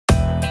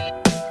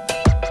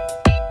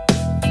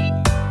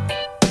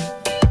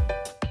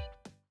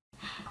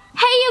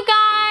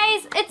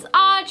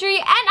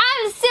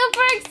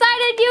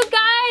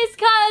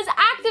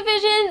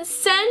Activision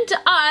sent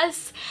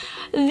us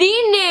the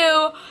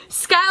new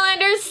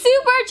Skylanders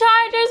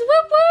Superchargers.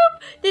 Whoop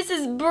whoop! This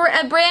is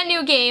a brand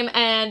new game,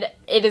 and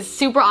it is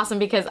super awesome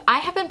because I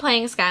have been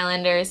playing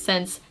Skylanders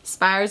since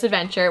Spyro's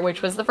Adventure,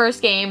 which was the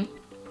first game.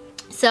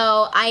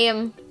 So I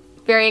am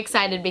very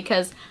excited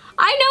because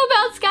I know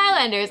about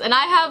Skylanders, and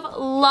I have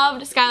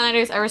loved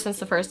Skylanders ever since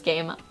the first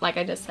game, like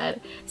I just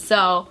said.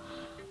 So,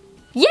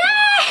 yay!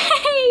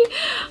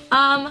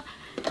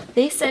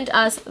 They sent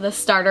us the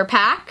starter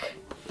pack,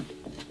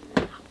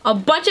 a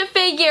bunch of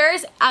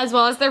figures, as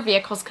well as their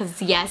vehicles,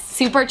 because yes,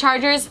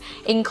 Superchargers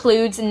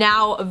includes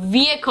now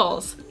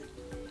vehicles.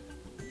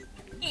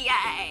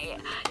 Yay!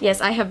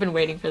 Yes, I have been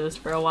waiting for this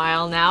for a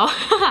while now.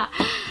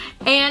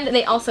 And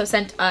they also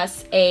sent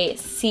us a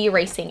Sea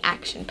Racing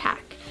action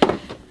pack.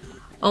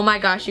 Oh my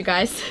gosh, you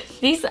guys.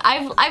 These,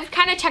 I've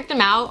kind of checked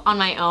them out on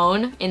my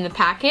own in the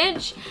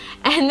package,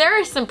 and there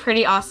are some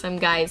pretty awesome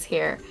guys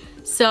here.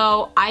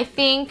 So I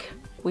think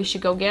we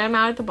should go get them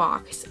out of the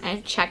box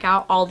and check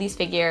out all these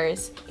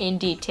figures in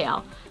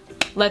detail.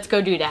 Let's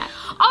go do that.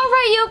 All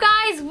right, you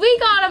guys, we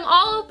got them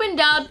all opened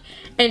up,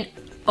 and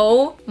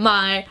oh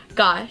my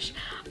gosh.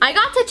 I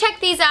got to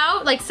check these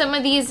out, like some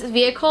of these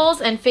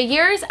vehicles and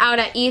figures out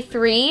at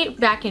E3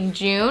 back in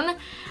June.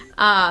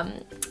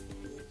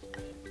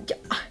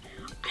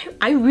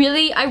 I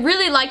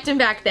really liked them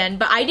back then,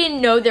 but I didn't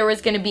know there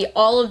was gonna be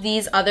all of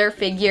these other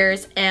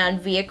figures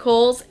and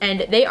vehicles,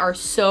 and they are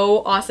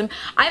so awesome.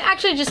 I'm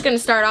actually just gonna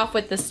start off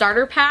with the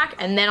starter pack,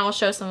 and then I'll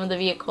show some of the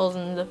vehicles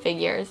and the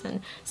figures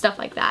and stuff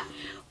like that.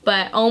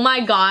 But oh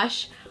my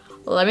gosh,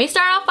 let me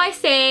start off by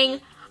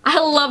saying, I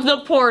love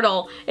the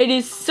portal. It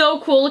is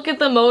so cool. Look at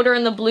the motor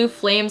and the blue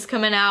flames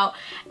coming out.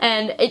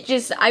 And it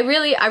just, I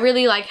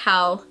really like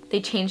how they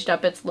changed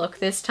up its look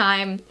this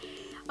time.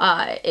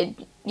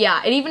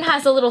 Yeah, it even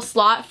has a little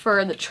slot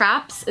for the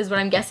traps, is what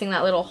I'm guessing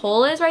that little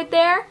hole is right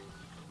there.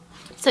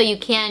 So you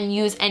can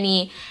use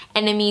any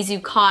enemies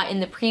you caught in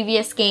the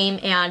previous game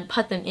and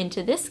put them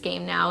into this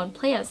game now and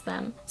play as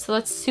them. So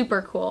that's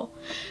super cool.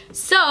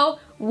 So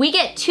we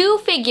get 2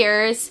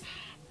 figures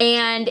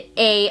and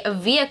a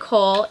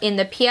vehicle in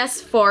the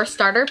PS4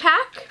 Starter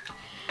Pack.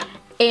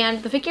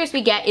 And the figures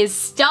we get is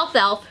Stealth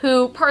Elf,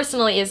 who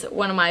personally is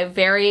one of my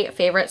very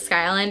favorite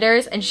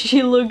Skylanders, and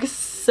she looks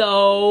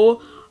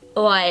so,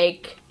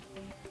 like,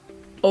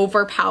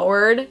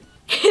 overpowered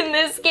in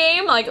this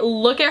game. Like,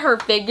 look at her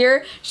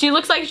figure. She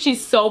looks like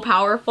she's so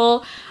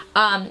powerful.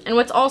 And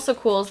what's also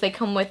cool is they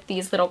come with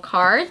these little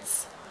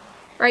cards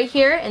right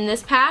here in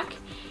this pack.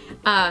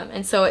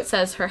 And so it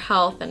says her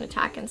health and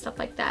attack and stuff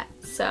like that.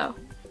 So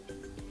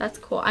that's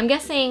cool. I'm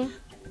guessing,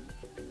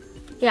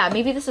 yeah,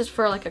 maybe this is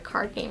for like a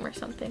card game or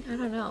something. I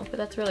don't know, but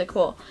that's really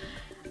cool.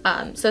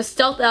 So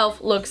Stealth Elf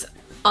looks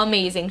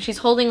amazing. She's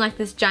holding like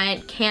this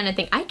giant cannon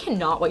thing. I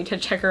cannot wait to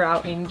check her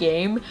out in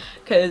game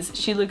because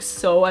she looks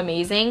so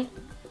amazing.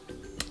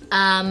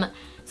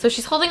 So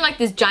she's holding like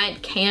this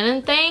giant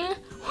cannon thing,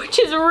 which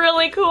is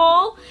really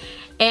cool.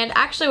 And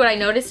actually what I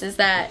noticed is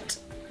that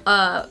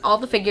all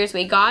the figures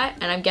we got,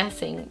 and I'm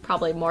guessing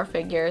probably more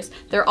figures,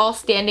 they're all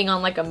standing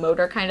on like a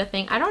motor kind of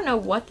thing. I don't know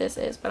what this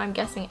is, but I'm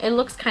guessing it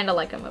looks kind of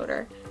like a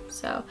motor.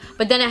 So,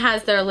 but then it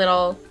has their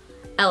little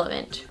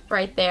element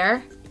right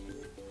there.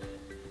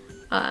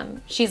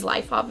 She's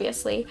life,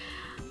 obviously.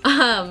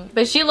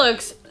 But she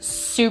looks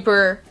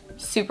super,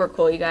 super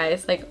cool, you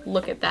guys. Like,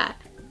 look at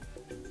that.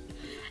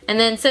 And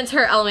then since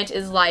her element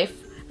is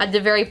life, at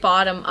the very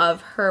bottom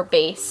of her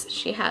base,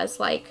 she has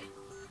like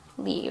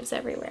leaves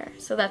everywhere.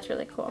 So that's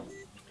really cool.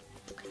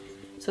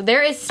 So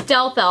there is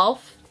Stealth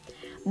Elf.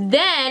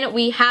 Then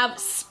we have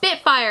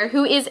Spitfire,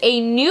 who is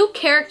a new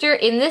character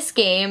in this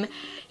game.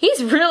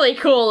 He's really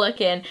cool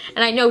looking,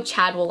 and I know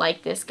Chad will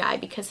like this guy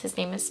because his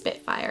name is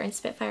Spitfire, and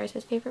Spitfire is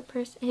his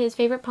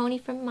favorite pony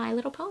from My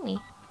Little Pony.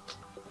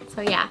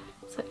 So yeah,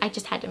 so I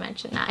just had to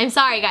mention that. I'm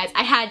sorry guys,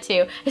 I had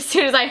to. As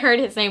soon as I heard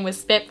his name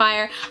was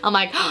Spitfire, I'm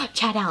like, oh,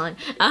 Chad Allen.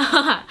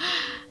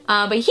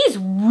 But he's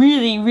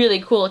really,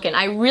 really cool looking.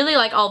 I really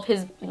like all of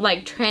his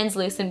like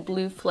translucent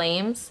blue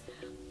flames.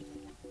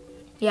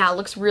 Yeah, it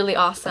looks really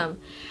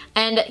awesome.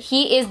 And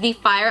he is the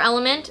fire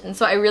element, and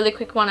so I really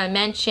quick want to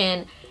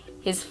mention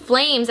his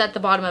flames at the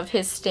bottom of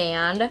his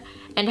stand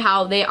and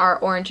how they are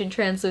orange and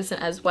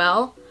translucent as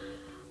well.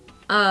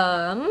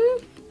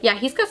 Yeah,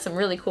 he's got some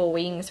really cool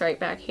wings right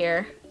back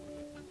here.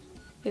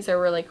 These are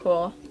really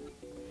cool.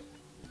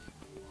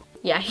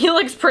 Yeah, he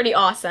looks pretty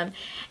awesome.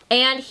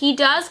 And he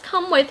does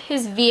come with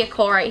his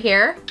vehicle right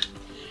here.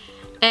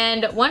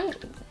 And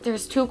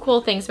there's 2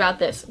 cool things about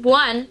this.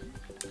 One,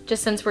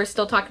 just since we're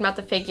still talking about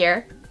the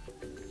figure,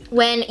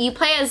 when you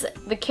play as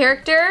the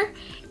character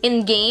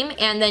in game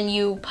and then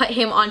you put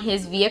him on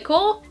his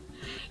vehicle,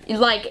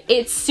 like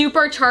it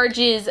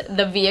supercharges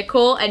the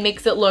vehicle and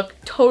makes it look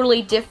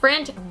totally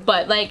different,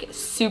 but like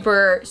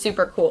super,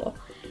 super cool.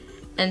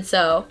 And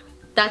so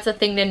that's a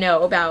thing to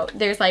know about.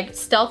 There's like,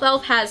 Stealth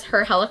Elf has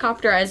her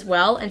helicopter as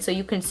well, and so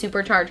you can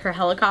supercharge her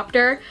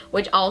helicopter,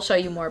 which I'll show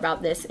you more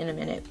about this in a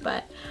minute,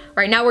 but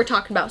right now we're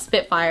talking about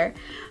Spitfire.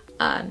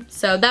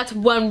 So that's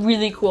one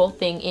really cool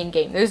thing in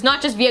game. There's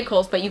not just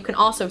vehicles, but you can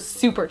also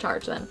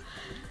supercharge them.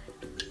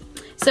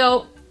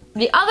 So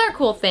the other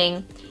cool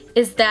thing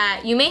is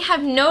that you may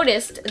have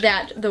noticed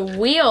that the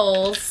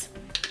wheels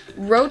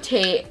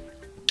rotate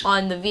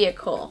on the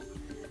vehicle,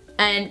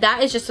 and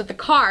that is just with the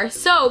car.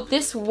 So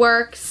this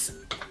works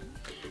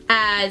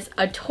as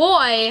a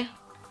toy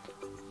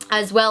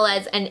as well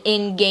as an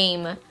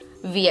in-game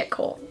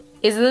vehicle.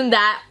 Isn't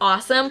that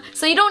awesome?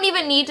 So you don't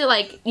even need to,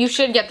 like, you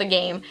should get the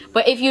game,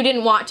 but if you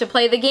didn't want to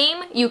play the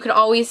game, you could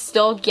always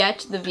still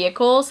get the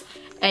vehicles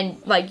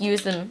and like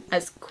use them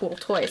as cool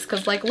toys.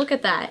 Cause like, look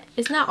at that.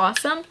 Isn't that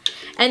awesome?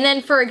 And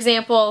then for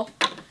example,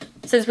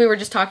 since we were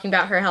just talking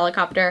about her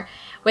helicopter,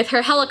 with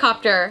her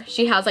helicopter,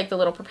 she has like the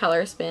little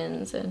propeller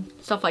spins and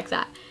stuff like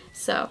that.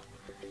 So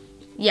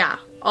yeah,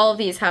 all of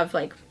these have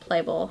like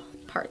playable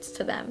parts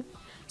to them.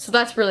 So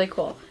that's really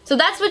cool. So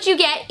that's what you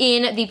get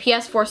in the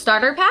PS4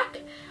 Starter Pack.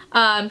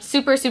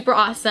 Super, super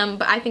awesome,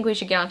 but I think we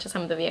should get onto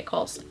some of the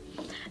vehicles.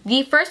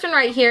 The first one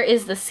right here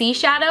is the Sea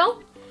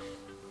Shadow,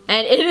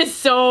 and it is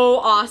so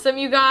awesome,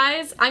 you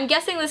guys. I'm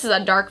guessing this is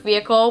a dark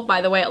vehicle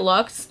by the way it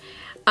looks,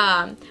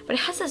 but it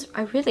has this,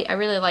 I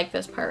really like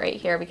this part right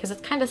here because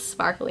it's kind of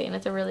sparkly and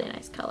it's a really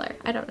nice color.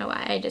 I don't know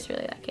why, I just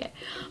really like it.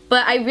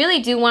 But I really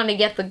do want to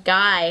get the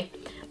guy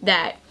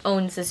that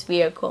owns this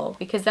vehicle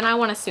because then I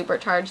want to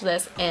supercharge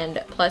this,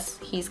 and plus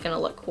he's gonna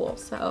look cool.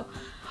 So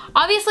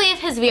obviously if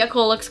his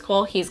vehicle looks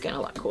cool, he's gonna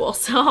look cool.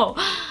 So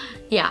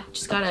yeah,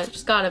 just gotta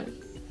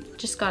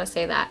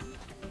say that.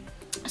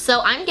 So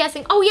I'm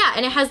guessing, oh yeah,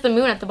 and it has the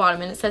moon at the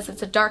bottom and it says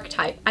it's a dark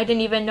type. I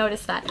didn't even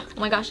notice that. Oh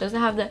my gosh, does it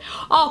have the,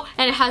 oh,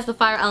 and it has the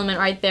fire element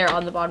right there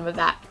on the bottom of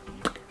that.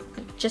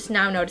 Just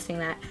now noticing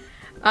that.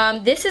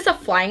 This is a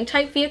flying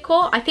type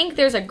vehicle. I think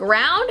there's a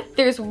ground,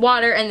 there's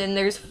water, and then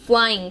there's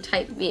flying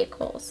type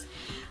vehicles.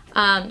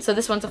 So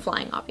this one's a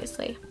flying,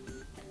 obviously.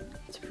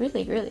 It's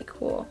really, really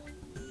cool.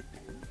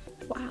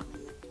 Wow,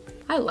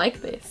 I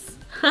like this.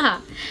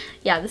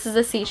 Yeah, this is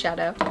a Sea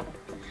Shadow.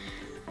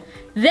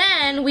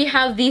 Then we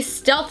have the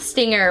Stealth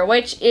Stinger,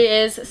 which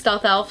is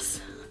Stealth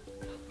Elf's,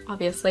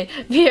 obviously,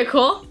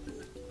 vehicle.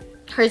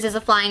 Hers is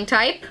a flying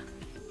type.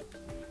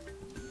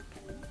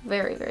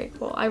 Very, very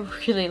cool. I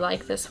really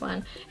like this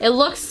one. It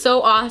looks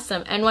so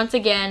awesome. And once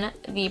again,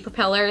 the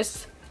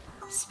propellers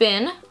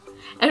spin.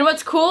 And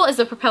what's cool is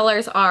the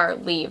propellers are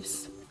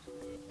leaves.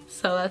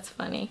 So that's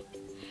funny.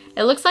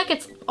 It looks like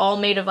it's all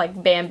made of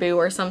like bamboo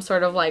or some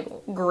sort of like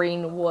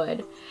green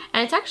wood.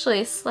 And it's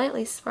actually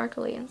slightly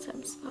sparkly in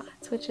some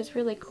spots, which is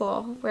really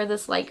cool. Where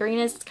this light green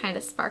is, it's kind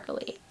of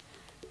sparkly.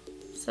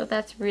 So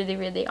that's really,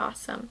 really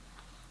awesome.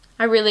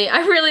 I really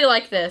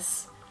like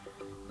this.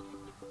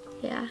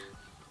 Yeah.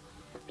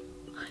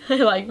 I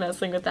like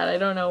messing with that. I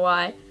don't know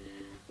why.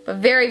 But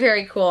very,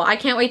 very cool. I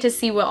can't wait to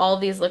see what all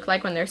of these look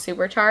like when they're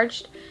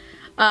supercharged.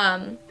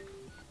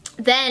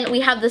 Then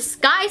we have the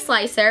Sky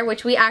Slicer,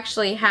 which we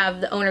actually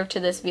have the owner to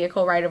this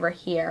vehicle right over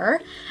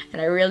here.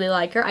 And I really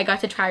like her. I got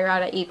to try her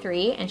out at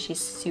E3 and she's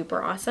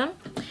super awesome.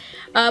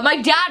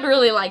 My dad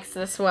really likes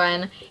this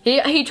one.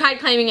 He tried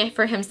claiming it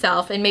for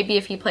himself, and maybe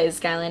if he plays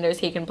Skylanders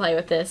he can play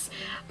with this.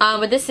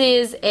 But this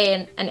is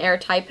an air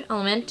type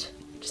element,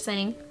 just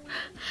saying.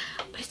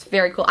 But it's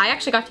very cool. I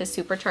actually got to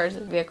supercharge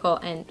this vehicle,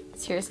 and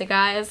seriously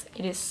guys,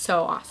 it is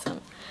so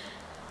awesome.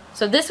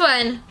 So this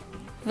one,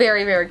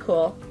 very, very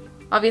cool.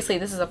 Obviously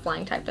this is a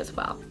flying type as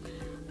well.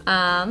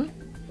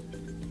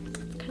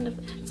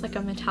 It's like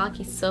a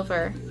metallic-y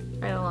silver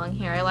right along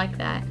here. I like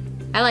that.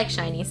 I like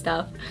shiny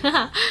stuff.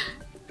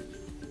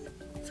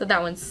 So that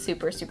one's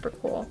super, super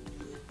cool.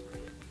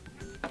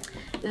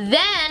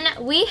 Then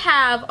we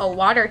have a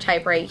water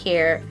type right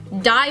here,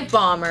 Dive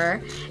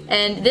Bomber,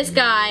 and this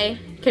guy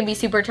can be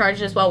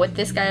supercharged as well with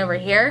this guy over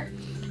here,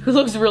 who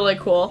looks really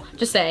cool,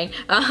 just saying.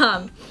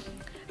 But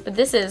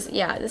this is,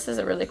 yeah, this is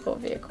a really cool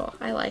vehicle.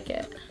 I like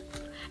it.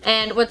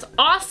 And what's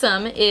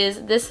awesome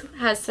is this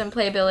has some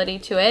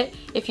playability to it.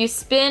 If you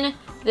spin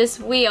this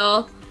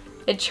wheel,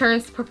 it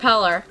turns the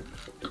propeller.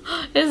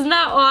 Isn't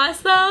that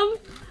awesome?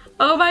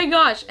 Oh my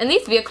gosh. And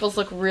these vehicles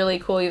look really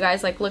cool, you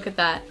guys. Like, look at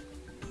that.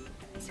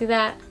 See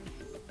that?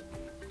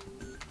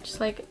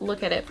 Just like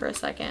look at it for a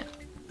second.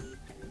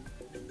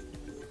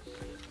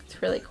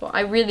 It's really cool.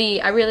 I really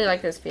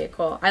like this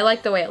vehicle. I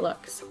like the way it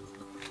looks.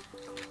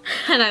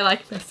 And I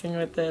like messing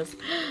with this.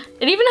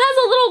 It even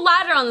has a little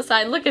ladder on the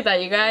side. Look at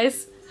that, you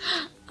guys.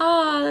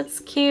 Oh, that's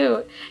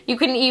cute. You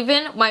can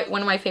even,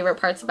 one of my favorite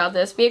parts about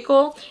this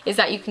vehicle is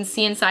that you can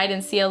see inside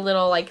and see a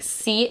little like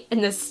seat in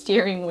the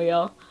steering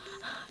wheel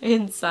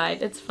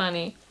inside. It's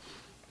funny.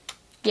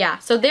 Yeah,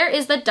 so there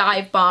is the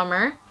Dive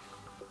Bomber.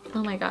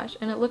 Oh my gosh,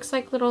 and it looks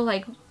like little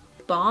like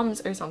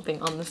bombs or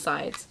something on the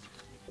sides.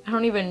 I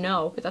don't even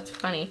know, but that's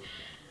funny.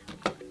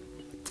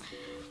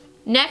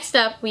 Next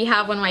up, we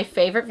have one of my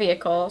favorite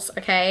vehicles,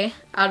 okay?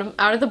 Out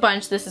of the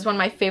bunch, this is one of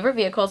my favorite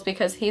vehicles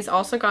because it's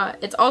also got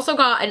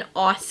an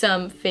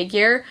awesome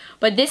figure,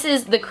 but this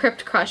is the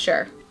Crypt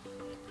Crusher.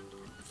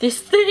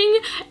 This thing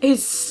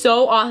is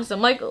so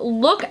awesome. Like,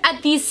 look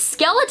at these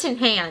skeleton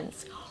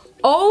hands.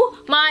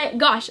 Oh my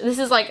gosh, this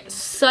is like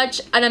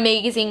such an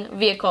amazing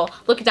vehicle.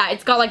 Look at that.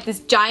 It's got like this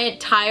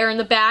giant tire in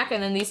the back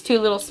and then these two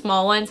little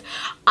small ones.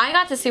 I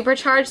got to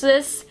supercharge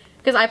this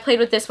because I played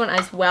with this one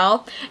as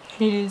well.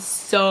 It is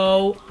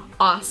so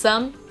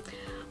awesome.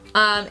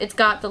 It's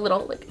got the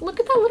little, like, look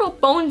at that little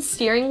bone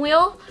steering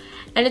wheel.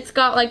 And it's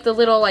got like the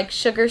little like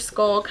sugar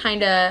skull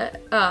kind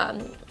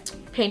of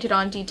painted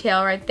on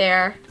detail right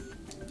there.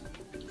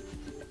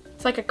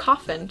 It's like a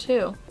coffin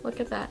too. Look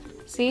at that.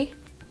 See?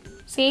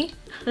 See?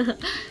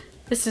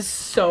 This is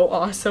so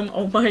awesome.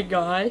 Oh my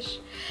gosh.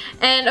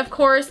 And of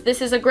course,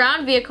 this is a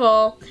ground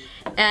vehicle.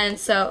 And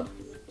so,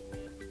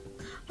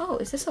 oh,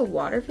 is this a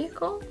water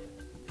vehicle?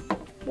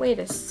 Wait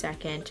a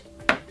second.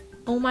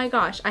 Oh my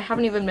gosh, I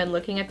haven't even been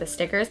looking at the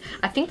stickers.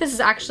 I think this is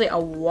actually a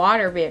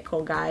water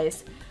vehicle,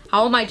 guys.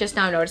 How am I just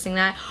now noticing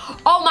that?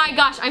 Oh my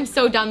gosh, I'm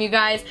so dumb, you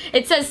guys.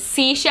 It says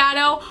sea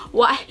shadow.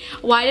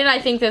 Why did I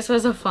think this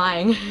was a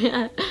flying?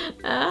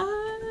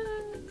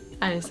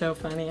 I'm so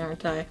funny,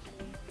 aren't I?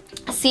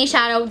 Sea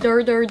shadow,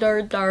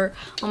 dur.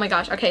 Oh my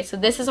gosh, okay, so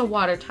this is a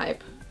water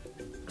type.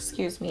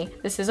 Excuse me,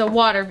 this is a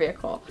water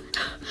vehicle.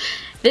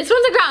 This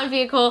one's a ground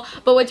vehicle,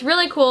 but what's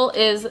really cool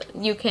is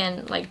you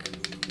can, like,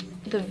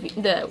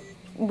 the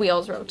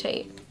wheels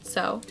rotate.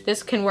 So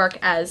this can work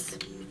as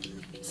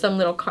some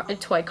little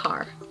toy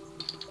car.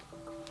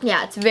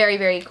 Yeah, it's very,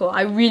 very cool.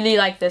 I really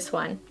like this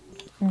one.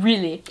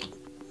 Really.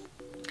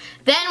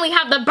 Then we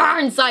have the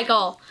burn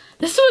cycle.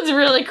 This one's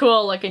really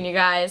cool looking, you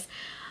guys.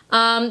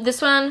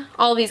 This one,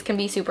 all of these can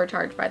be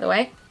supercharged, by the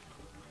way.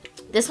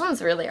 This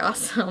one's really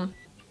awesome.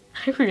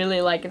 I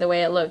really like the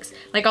way it looks.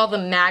 Like all the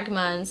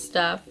magma and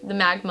stuff. The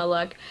magma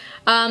look.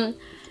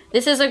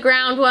 This is a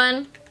ground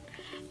one.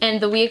 And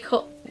the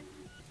vehicle...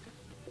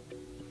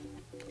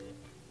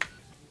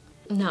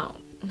 No.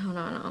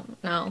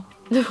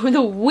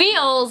 The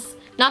wheels,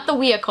 not the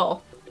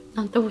vehicle.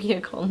 Not the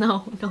vehicle,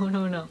 no.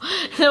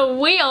 The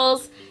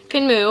wheels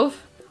can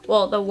move.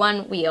 Well, the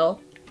one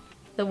wheel.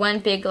 The one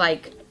big,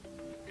 like,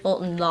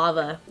 molten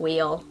lava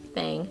wheel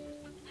thing.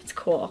 It's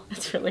cool.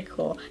 It's really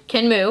cool.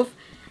 Can move.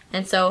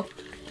 And so,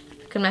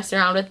 you can mess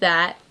around with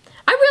that.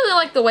 I really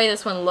like the way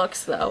this one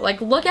looks, though.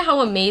 Like, look at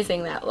how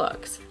amazing that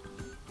looks.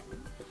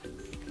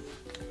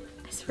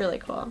 It's really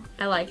cool.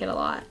 I like it a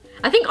lot.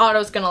 I think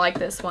Otto's gonna like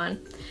this one.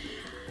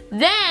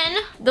 Then,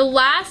 the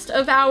last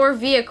of our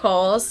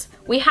vehicles,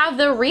 we have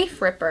the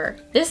Reef Ripper.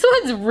 This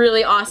one's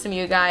really awesome,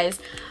 you guys.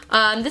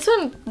 This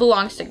one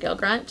belongs to Gil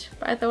Grunt,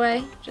 by the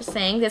way. Just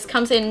saying. This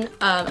comes in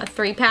a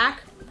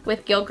 3-pack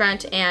with Gil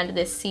Grunt and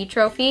this sea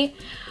trophy.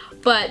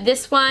 But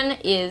this one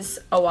is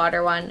a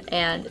water one,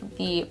 and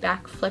the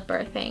back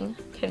flipper thing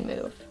can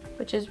move,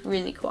 which is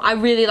really cool. I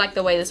really like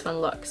the way this one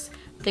looks.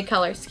 The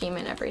color scheme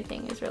and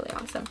everything is really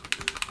awesome.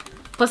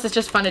 Plus, it's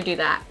just fun to do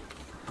that.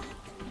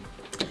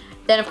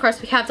 Then, of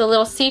course, we have the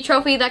little sea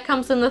trophy that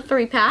comes in the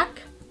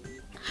 3-pack.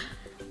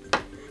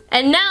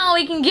 And now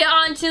we can get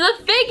on to the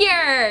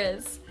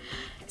figures.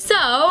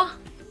 So,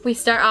 we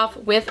start off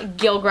with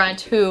Gil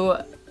Grunt, who,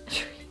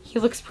 he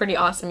looks pretty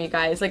awesome, you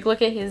guys. Like,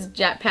 look at his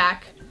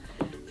jetpack.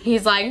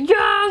 He's like, yeah,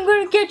 I'm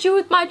gonna get you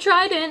with my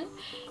trident.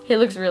 He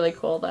looks really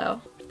cool,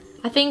 though.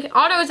 I think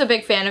Otto is a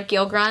big fan of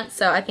Gil Grunt,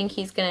 so I think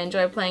he's gonna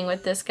enjoy playing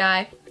with this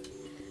guy.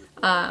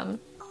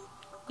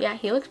 Yeah,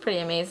 he looks pretty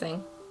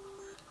amazing.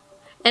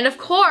 And of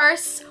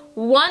course,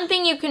 one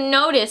thing you can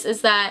notice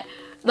is that,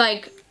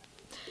 like,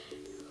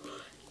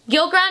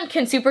 Gil Grunt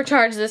can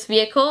supercharge this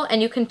vehicle,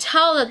 and you can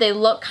tell that they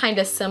look kind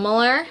of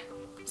similar.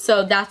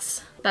 So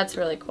that's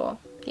really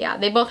cool. Yeah,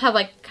 they both have,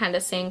 like, kind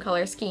of same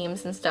color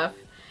schemes and stuff.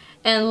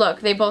 And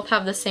look, they both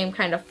have the same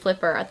kind of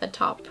flipper at the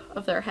top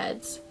of their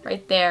heads.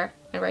 Right there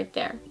and right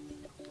there.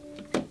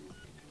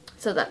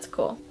 So that's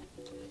cool.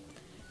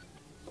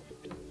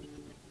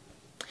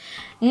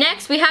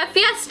 Next, we have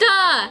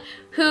Fiesta,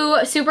 who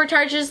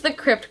supercharges the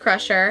Crypt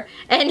Crusher.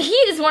 And he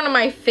is one of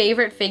my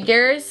favorite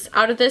figures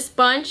out of this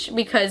bunch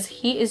because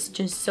he is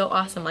just so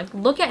awesome. Like,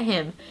 look at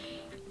him.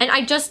 And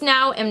I just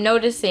now am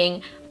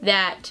noticing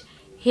that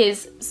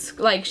his,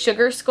 like,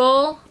 sugar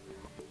skull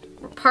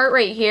part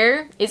right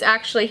here is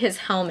actually his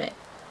helmet.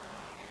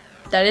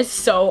 That is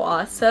so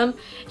awesome.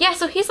 Yeah,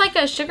 so he's like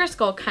a sugar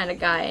skull kind of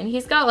guy. And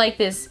he's got, like,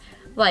 this,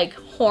 like,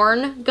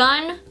 horn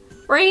gun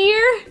right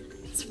here.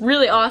 It's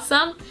really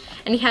awesome.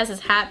 And he has his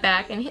hat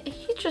back, and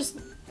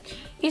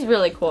he's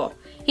really cool.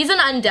 He's an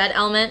undead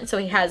element, so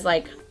he has,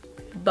 like,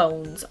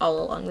 bones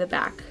all along the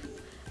back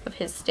of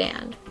his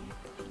stand.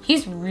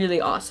 He's really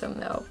awesome,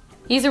 though.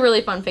 He's a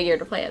really fun figure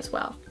to play as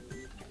well.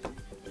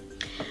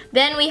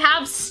 Then we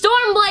have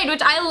Stormblade,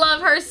 which I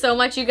love her so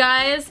much, you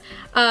guys.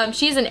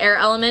 She's an air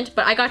element,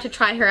 but I got to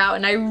try her out,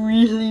 and I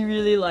really,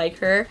 really like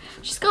her.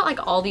 She's got,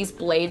 like, all these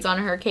blades on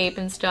her cape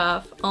and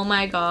stuff. Oh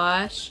my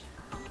gosh.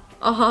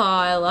 Oh,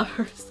 I love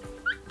her so much.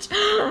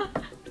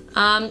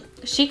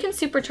 She can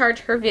supercharge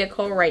her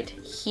vehicle right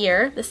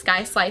here, the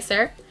Sky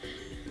Slicer.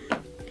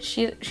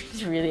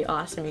 She's really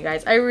awesome, you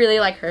guys. I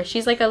really like her.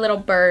 She's like a little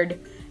bird.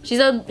 She's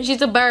a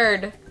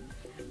bird.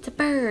 It's a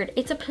bird.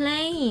 It's a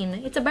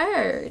plane. It's a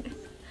bird.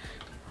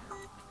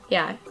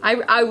 yeah,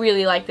 I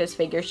really like this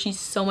figure. She's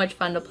so much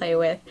fun to play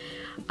with.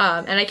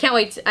 And I can't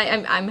wait to,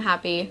 I'm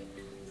happy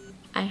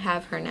I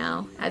have her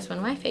now as one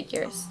of my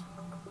figures.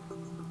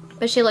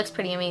 But she looks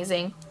pretty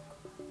amazing.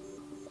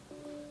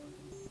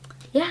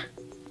 Yeah.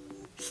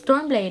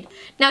 Stormblade.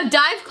 Now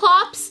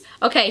Diveclops,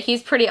 okay,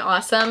 he's pretty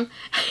awesome.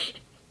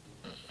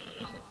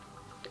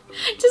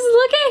 Just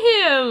look at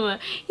him.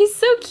 He's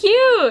so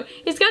cute.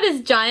 He's got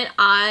his giant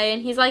eye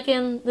and he's like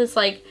in this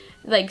like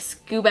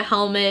scuba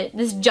helmet,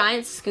 this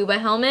giant scuba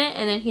helmet,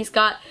 and then he's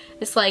got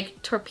this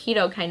like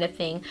torpedo kind of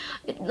thing.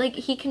 Like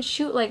he can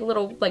shoot like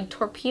little like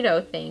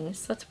torpedo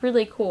things. That's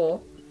really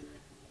cool.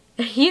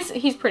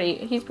 He's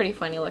pretty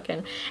funny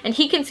looking. And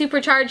he can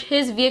supercharge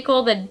his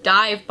vehicle, the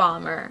Dive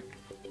Bomber.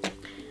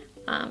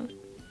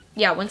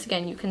 Yeah, once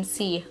again you can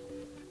see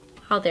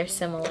how they're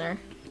similar.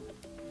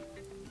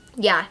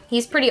 Yeah,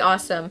 he's pretty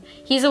awesome.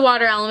 He's a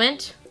water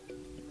element,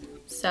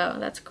 so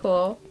that's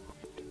cool.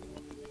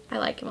 I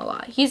like him a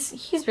lot. He's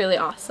really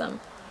awesome.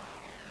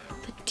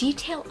 The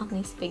detail on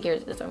these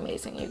figures is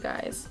amazing, you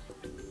guys.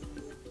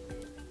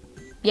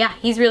 Yeah,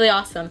 he's really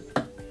awesome.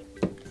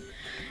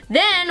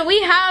 Then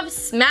we have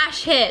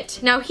Smash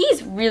Hit. Now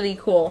he's really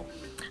cool.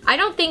 I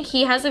don't think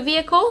he has a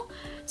vehicle.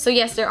 So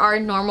yes, there are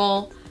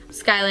normal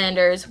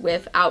Skylanders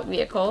without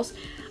vehicles.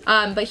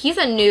 But he's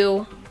a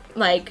new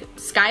like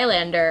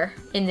Skylander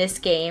in this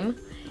game.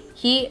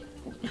 He's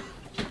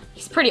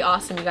pretty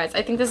awesome, you guys.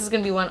 I think this is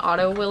gonna be one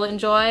Otto will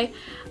enjoy.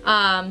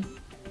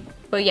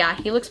 But yeah,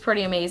 he looks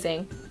pretty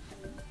amazing.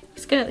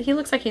 He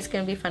looks like he's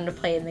gonna be fun to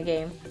play in the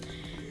game.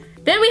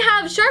 Then we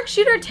have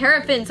Sharpshooter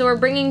Terrapin, so we're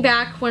bringing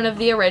back one of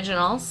the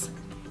originals.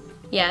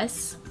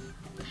 Yes.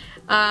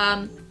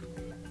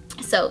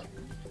 So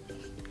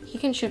he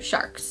can shoot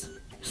sharks.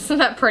 Isn't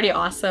that pretty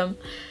awesome?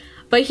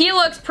 But he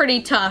looks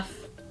pretty tough.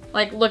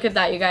 Like, look at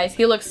that, you guys.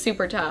 He looks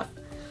super tough.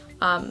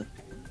 I'm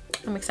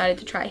excited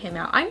to try him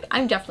out.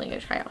 I'm definitely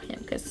gonna try out him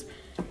because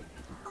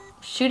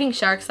shooting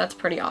sharks, that's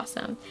pretty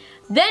awesome.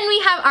 Then we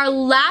have our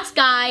last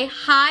guy,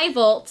 High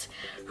Volt,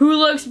 who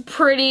looks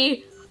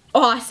pretty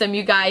awesome,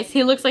 you guys.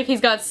 He looks like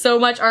he's got so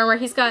much armor.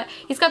 He's got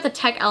the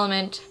tech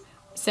element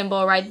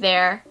symbol right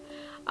there.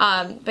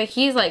 But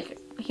he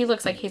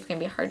looks like he's gonna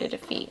be hard to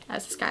defeat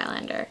as a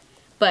Skylander.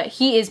 But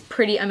he is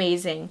pretty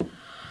amazing.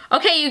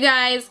 Okay, you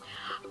guys.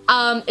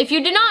 If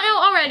you did not know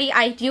already,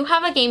 I do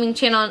have a gaming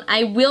channel and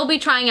I will be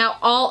trying out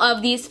all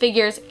of these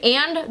figures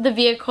and the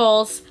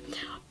vehicles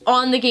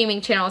on the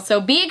gaming channel.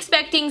 So be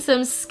expecting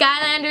some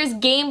Skylanders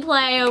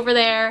gameplay over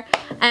there.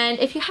 And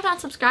if you have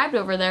not subscribed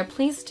over there,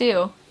 please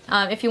do.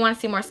 If you want to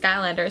see more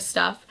Skylanders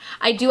stuff.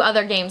 I do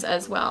other games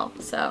as well,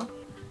 so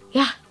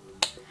yeah.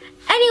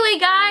 Anyway,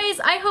 guys,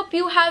 I hope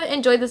you have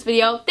enjoyed this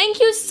video. Thank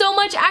you so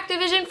much,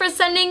 Activision, for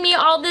sending me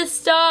all this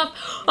stuff.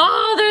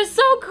 Oh, they're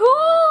so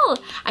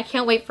cool. I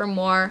can't wait for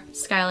more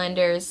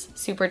Skylanders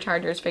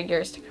Superchargers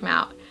figures to come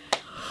out.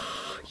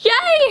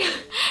 Yay!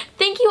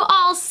 Thank you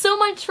all so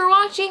much for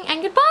watching,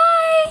 and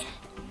goodbye!